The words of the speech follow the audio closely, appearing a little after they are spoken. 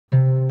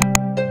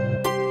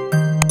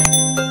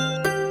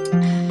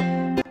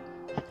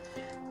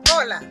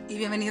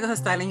bienvenidos a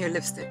Styling Your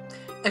Lipstick.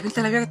 El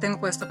pintelabio que tengo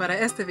puesto para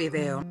este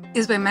video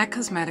is by MAC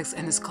Cosmetics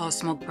and it's called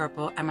Smoke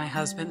Purple, and my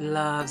husband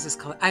loves this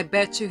color. I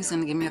bet you he's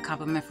gonna give me a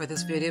compliment for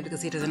this video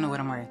because he doesn't know what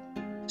I'm wearing.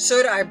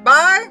 Should I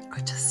buy or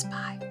just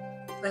spy?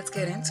 Let's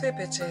get into it,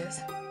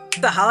 bitches.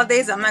 The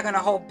holidays, I'm not gonna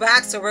hold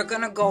back, so we're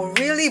gonna go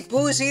really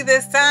bougie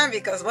this time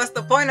because what's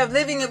the point of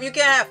living if you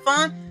can't have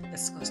fun?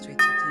 Let's go straight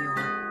to Dior.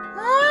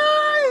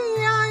 Ay,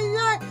 ay,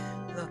 ay.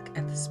 Look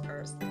at this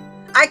purse.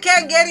 I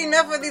can't get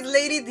enough of these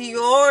Lady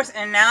Dior's,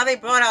 and now they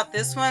brought out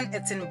this one.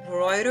 It's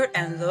embroidered,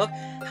 and look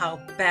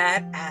how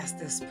badass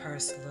this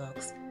purse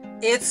looks.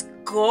 It's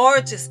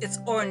gorgeous, it's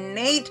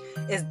ornate,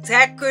 it's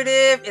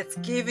decorative, it's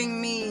giving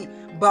me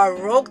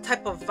Baroque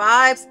type of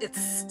vibes. It's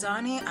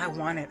stunning. I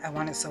want it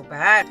so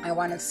bad. I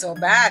want it so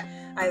bad.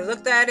 I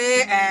looked at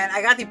it and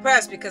I got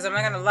depressed because I'm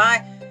not gonna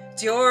lie,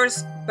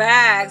 Dior's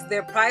bags,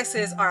 their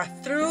prices are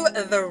through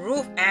the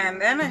roof,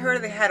 and then I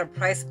heard they had a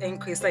price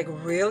increase. Like,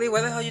 really?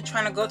 Where the hell are you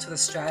trying to go, to the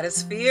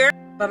stratosphere?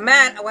 But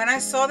man, when I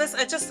saw this,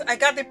 I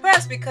got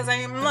depressed because I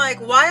am like,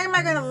 why am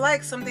I gonna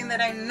like something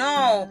that I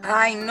know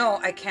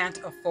I can't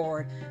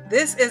afford?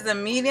 This is the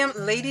medium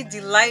Lady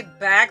d-lite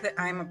bag that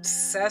I'm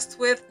obsessed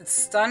with. It's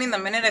stunning. The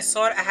minute I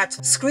saw it, I had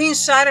to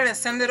screenshot it and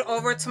send it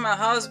over to my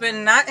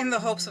husband, not in the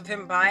hopes of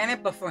him buying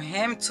it, but for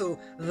him to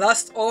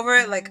lust over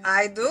it like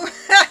I do.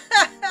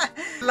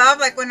 Love,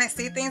 like when I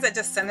see things, I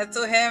just send it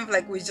to him.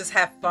 Like, we just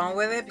have fun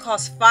with it. It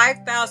costs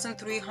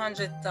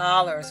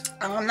 $5,300.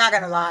 I'm not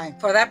gonna lie.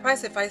 For that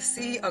price, if I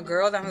see a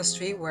girl down the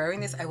street wearing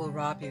this, I will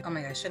rob you. Oh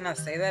my god, I should not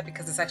say that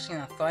because it's actually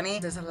not funny.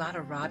 There's a lot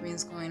of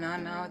robbings going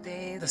on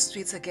nowadays. The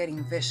streets are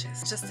getting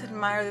vicious. Just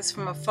admire this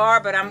from afar,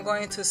 but I'm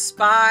going to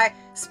spy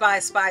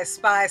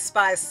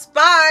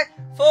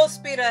full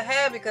speed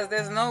ahead because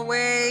there's no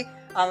way,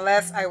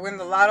 unless I win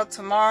the lotto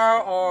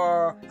tomorrow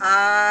or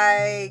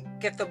I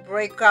get the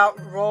breakout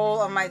role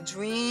of my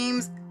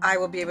dreams, I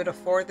will be able to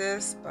afford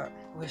this. But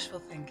wishful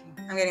thinking.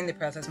 I'm getting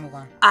depressed. Let's move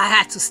on. I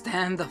had to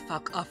stand the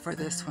fuck up for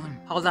this one.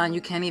 Hold on,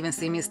 you can't even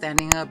see me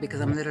standing up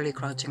because I'm literally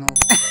crouching over.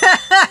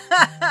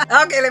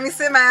 Okay, let me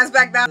sit my ass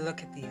back down.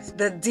 Look at these.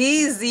 The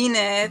D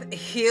Zenith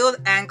heeled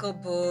ankle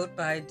boot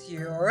by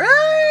Dior.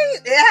 Right?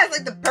 It has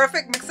like the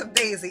perfect mix of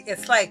daisy.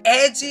 It's like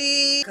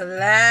edgy,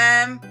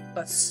 glam,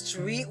 but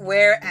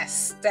streetwear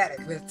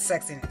aesthetic with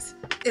sexiness.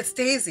 It's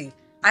daisy.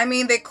 I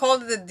mean, they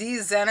called it the D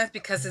Zenith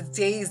because it's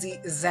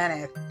Daisy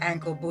Zenith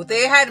ankle boot.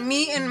 They had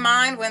me in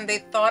mind when they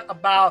thought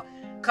about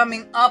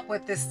coming up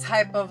with this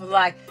type of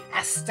like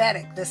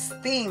aesthetic, this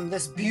theme,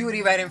 this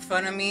beauty right in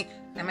front of me.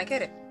 I might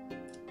get it.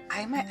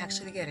 I might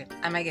actually get it.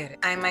 I might get it.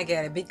 I might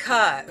get it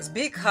because it's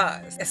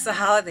the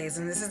holidays,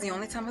 and this is the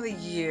only time of the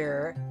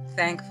year,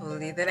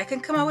 thankfully, that I can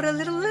come out with a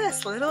little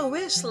list, a little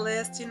wish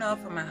list, you know,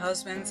 for my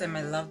husbands and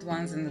my loved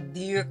ones and the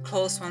dear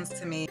close ones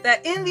to me,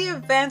 that in the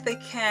event they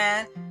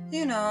can,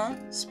 you know,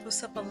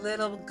 spruce up a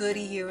little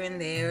goodie here and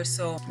there.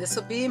 So this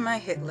will be my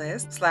hit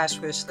list /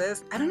 wish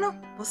list. I don't know.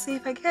 We'll see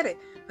if I get it.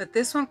 But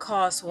this one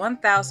costs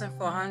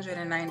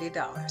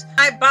 $1,490.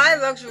 I buy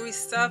luxury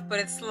stuff, but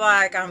it's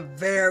like I'm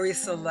very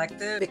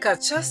selective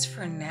because just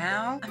for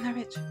now, I'm not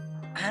rich.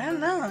 I don't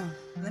know.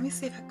 Let me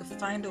see if I could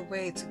find a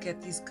way to get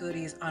these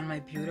goodies on my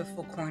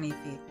beautiful corny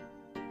feet.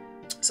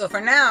 So for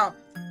now,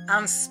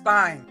 I'm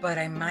spying, but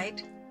I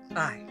might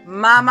buy.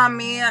 Mamma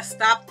mia,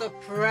 stop the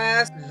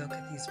press. Look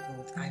at these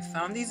boots. I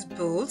found these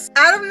boots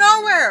out of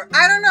nowhere.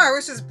 I don't know. I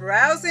was just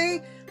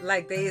browsing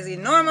like Daisy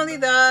normally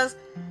does,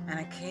 and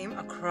I came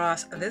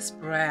across this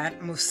brand,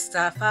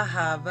 Mustafa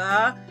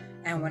Hava.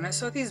 And when I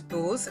saw these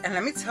boots, and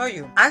let me tell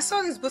you, I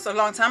saw these boots a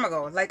long time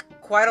ago, like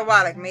quite a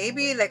while, like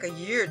maybe like a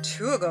year or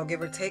two ago,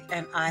 give or take,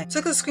 and I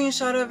took a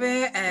screenshot of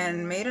it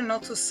and made a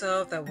note to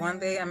self that one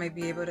day I may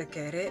be able to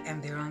get it,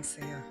 and they're on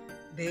sale.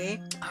 They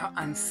are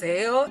on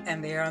sale,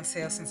 and they are on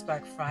sale since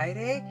Black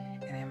Friday,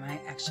 and I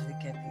might actually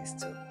get these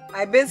too.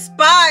 I've been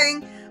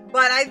spying,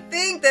 but I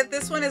think that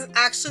this one is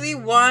actually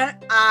one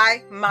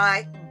I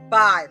might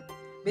buy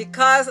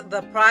because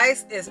the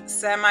price is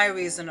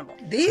semi-reasonable.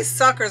 These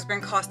suckers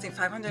been costing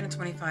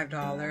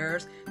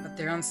 $525, but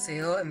they're on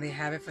sale and they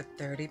have it for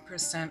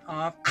 30%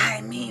 off. I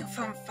mean,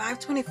 from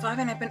 $525,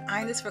 and I've been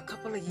eyeing this for a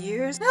couple of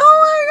years.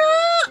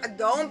 Oh my god!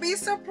 Don't be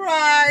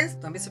surprised.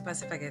 Don't be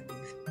surprised if I get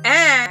these.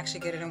 And actually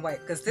get it in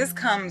white because this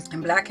comes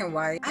in black and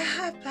white. I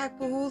have black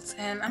boots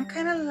and I'm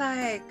kind of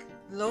like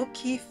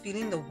low-key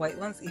feeling the white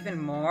ones even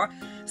more.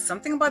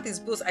 Something about these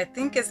boots, I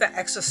think it's that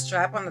extra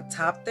strap on the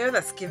top there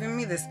that's giving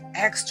me this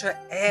extra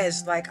edge,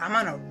 like I'm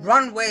on a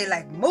runway,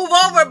 like move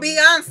over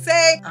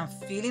Beyonce. I'm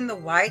feeling the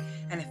white,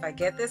 and if I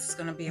get this, it's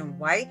gonna be in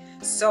white.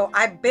 So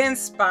I've been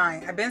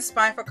spying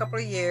for a couple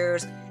of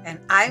years, and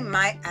I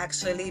might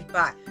actually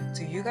buy.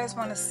 Do you guys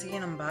want to see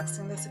an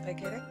unboxing this if I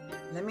get it?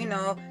 Let me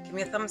know. Give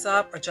me a thumbs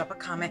up or drop a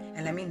comment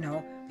and let me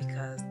know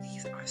because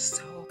these are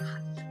so hot.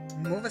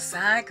 Move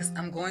aside because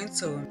I'm going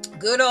to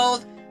good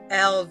old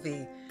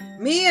LV.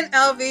 Me and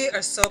LV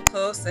are so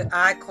close that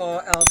I call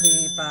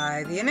LV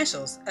by the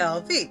initials,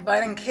 LV.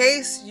 But in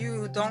case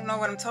you don't know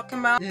what I'm talking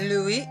about,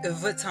 Louis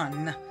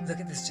Vuitton. Look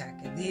at this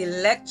jacket. The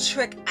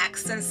electric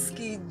accent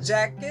ski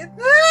jacket.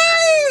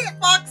 Hey!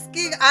 Fuck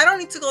skiing. I don't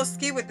need to go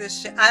ski with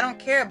this shit. I don't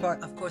care.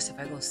 But of course, if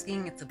I go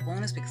skiing, it's a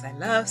bonus because I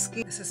love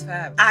ski. This is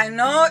fab. I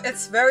know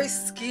it's very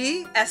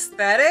ski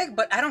aesthetic,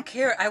 but I don't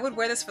care. I would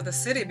wear this for the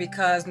city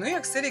because New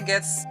York City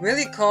gets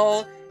really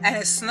cold and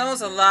it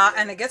snows a lot,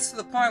 and it gets to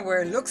the point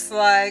where it looks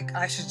like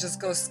I should just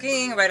go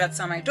skiing right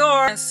outside my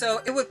door. And so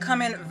it would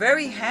come in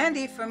very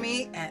handy for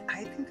me, and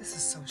I think this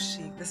is so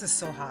chic. This is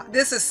so hot.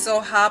 This is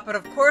so hot. But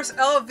of course,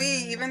 LV,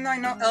 even though I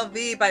know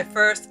LV by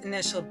first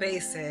initial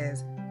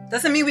basis,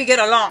 doesn't mean we get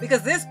along,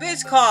 because this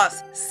bitch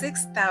costs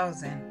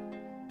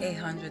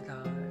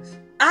 $6,800.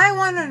 I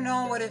want to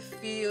know what it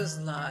feels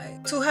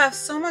like to have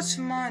so much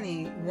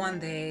money one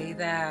day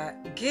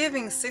that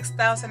giving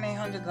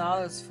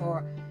 $6,800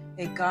 for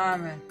a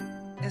garment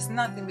is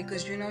nothing,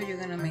 because you know you're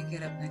gonna make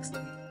it up next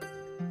week.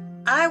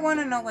 I want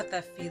to know what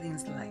that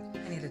feeling's like.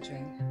 I need a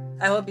drink.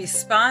 I will be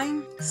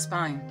spying, because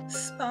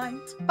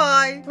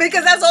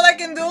that's all I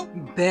can do.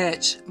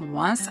 Bitch,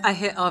 once I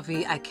hit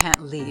LV, I can't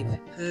leave.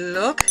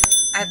 Look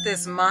at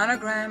this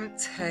monogram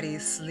teddy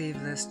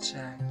sleeveless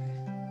jacket.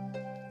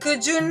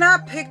 Could you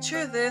not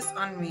picture this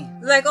on me?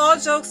 Like, all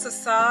jokes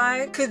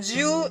aside, could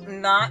you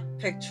not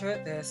picture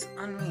this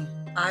on me?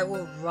 I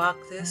will rock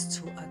this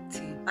to a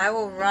T. I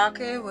will rock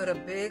it with a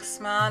big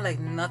smile like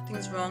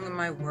nothing's wrong in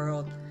my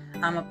world.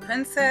 I'm a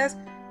princess.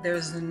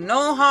 There's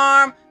no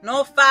harm,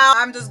 no foul.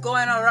 I'm just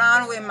going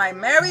around with my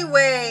merry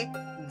way,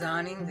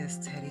 donning this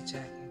teddy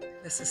jacket.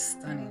 This is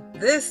stunning.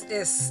 This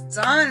is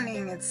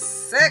stunning. It's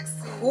sexy,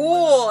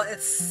 cool.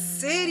 It's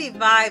city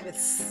vibe.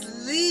 It's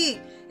sleek.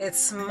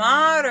 It's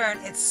modern.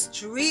 It's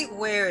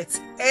streetwear. It's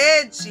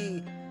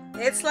edgy.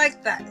 It's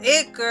like that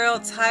it girl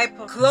type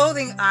of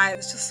clothing.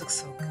 This just looks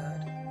so good.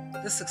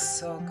 This looks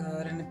so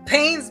good, and it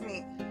pains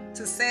me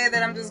to say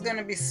that I'm just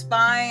gonna be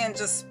spying and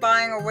just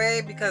spying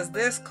away, because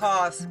this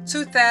costs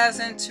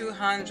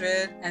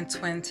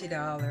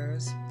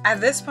 $2,220. At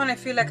this point, I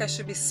feel like I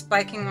should be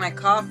spiking my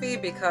coffee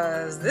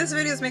because this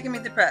video is making me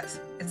depressed.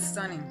 It's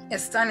stunning.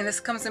 It's stunning. This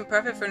comes in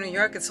perfect for New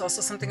York. It's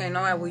also something I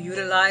know I will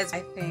utilize.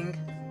 I think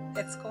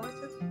it's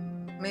gorgeous.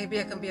 Maybe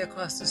I can be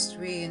across the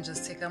street and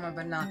just take out my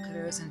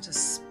binoculars and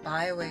just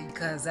spy away,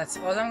 because that's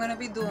all I'm gonna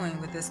be doing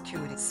with this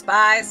cutie.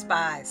 Spy,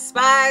 spy,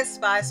 spy,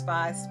 spy,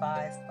 spy,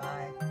 spy,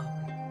 spy.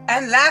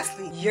 And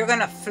lastly, you're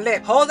gonna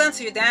flip. Hold on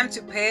to your damn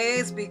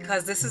toupees,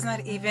 because this is not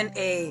even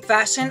a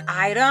fashion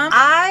item.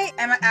 I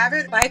am an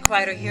avid bike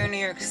rider here in New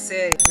York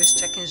City. I was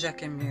checking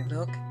Jacquemus.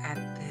 Look at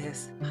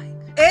this bike.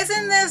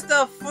 Isn't this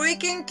the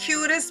freaking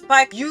cutest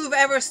bike you've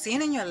ever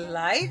seen in your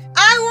life?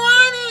 I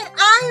want it!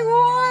 I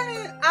want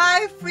it!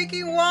 I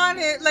freaking want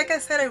it! Like I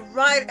said, I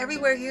ride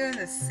everywhere here in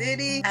the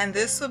city, and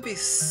this would be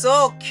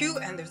so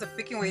cute. And there's a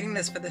freaking waiting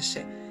list for this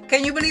shit.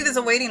 Can you believe there's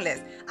a waiting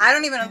list? I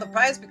don't even know the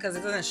price because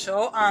it doesn't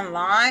show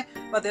online,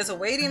 but there's a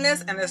waiting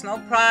list and there's no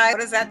price.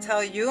 What does that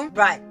tell you?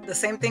 Right, the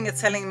same thing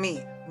it's telling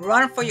me.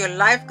 Run for your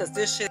life, because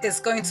this shit is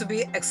going to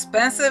be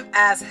expensive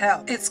as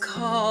hell. It's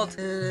called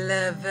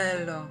Le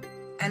Velo,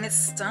 and it's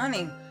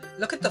stunning.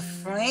 Look at the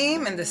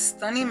frame and the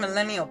stunning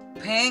millennial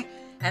pink,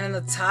 and then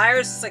the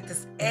tires, it's like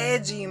this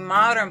edgy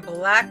modern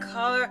black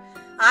color.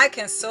 I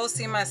can so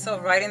see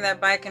myself riding that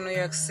bike in New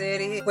York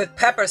City with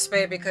pepper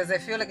spray, because I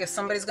feel like if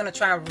somebody's gonna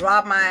try and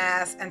rob my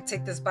ass and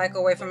take this bike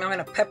away from me, I'm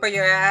gonna pepper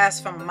your ass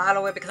from a mile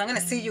away, because I'm gonna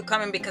see you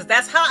coming, because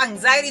that's how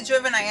anxiety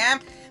driven I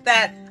am,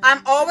 that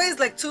I'm always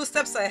like 2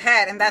 steps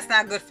ahead, and that's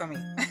not good for me.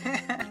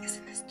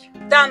 Isn't this cute?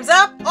 Thumbs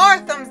up or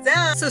thumbs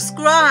down.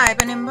 Subscribe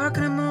and embark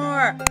on a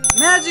more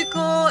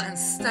magical and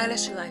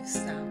stylish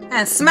lifestyle.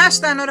 And smash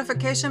that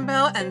notification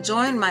bell and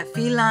join my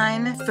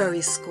feline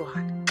furry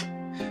squad.